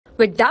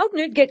With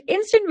Doubtnut, get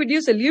instant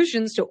video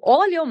solutions to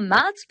all your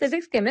maths,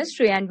 physics,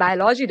 chemistry, and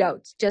biology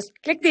doubts. Just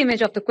click the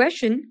image of the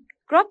question,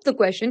 crop the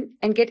question,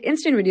 and get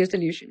instant video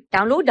solution.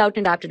 Download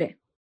Doubtnut app today.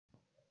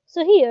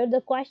 So here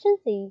the question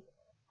says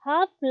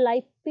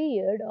half-life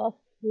period of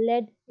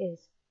lead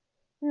is.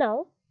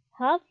 Now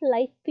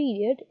half-life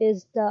period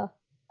is the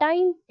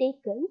time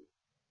taken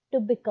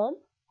to become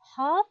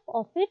half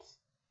of its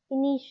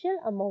initial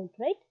amount,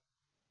 right?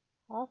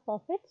 Half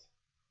of its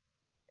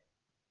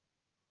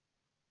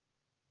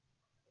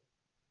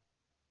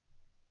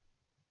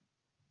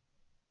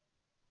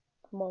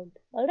amount.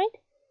 Alright.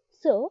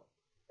 So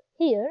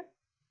here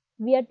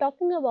we are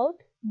talking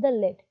about the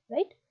lead,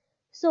 right?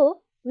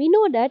 So we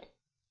know that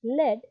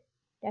lead,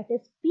 that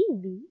is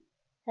Pb,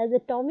 has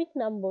atomic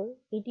number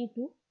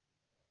 82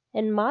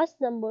 and mass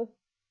number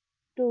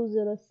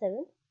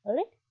 207.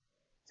 Alright.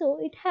 So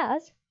it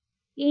has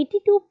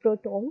 82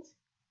 protons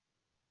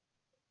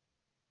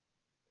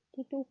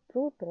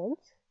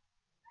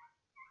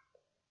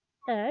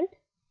and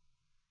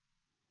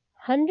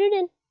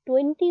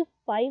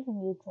 125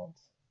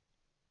 neutrons.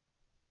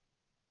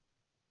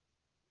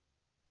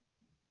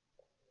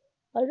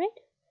 Alright,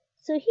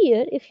 so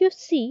here if you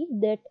see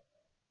that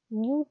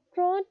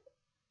neutron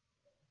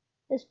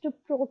is to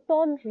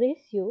proton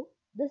ratio,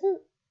 this is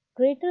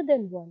greater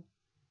than 1.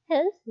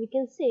 Hence, we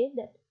can say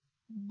that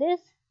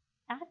this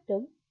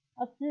atom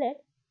of lead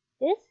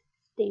is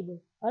stable.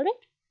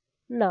 Alright,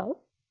 now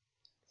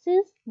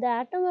since the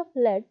atom of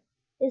lead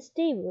is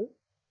stable,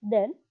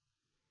 then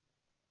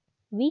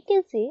we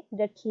can say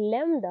that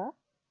lambda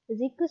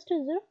is equals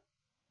to 0,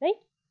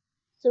 right?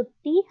 So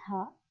T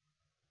half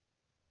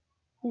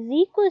is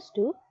equals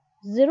to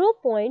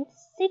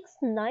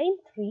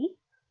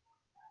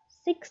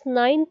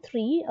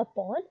 0.693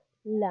 upon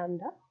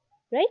lambda,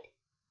 right?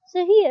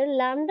 So here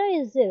lambda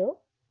is 0,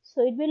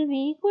 so it will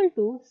be equal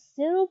to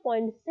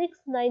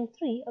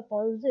 0.693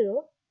 upon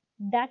 0,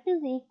 that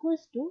is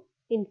equals to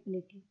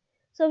infinity.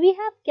 So we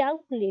have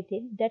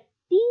calculated that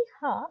T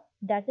half,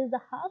 that is the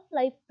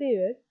half-life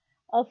period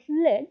of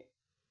lead,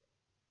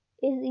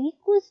 is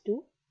equals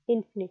to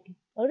infinity.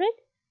 Alright.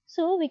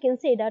 So we can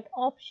say that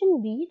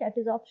option B, that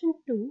is option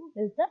 2,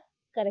 is the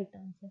correct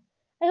answer.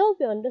 I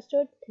hope you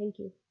understood. Thank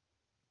you.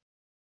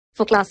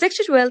 For class 6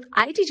 to 12,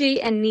 IIT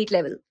JEE and NEET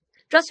level.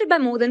 Trusted by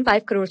more than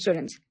 5 crore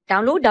students.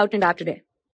 Download Doubtnut app today.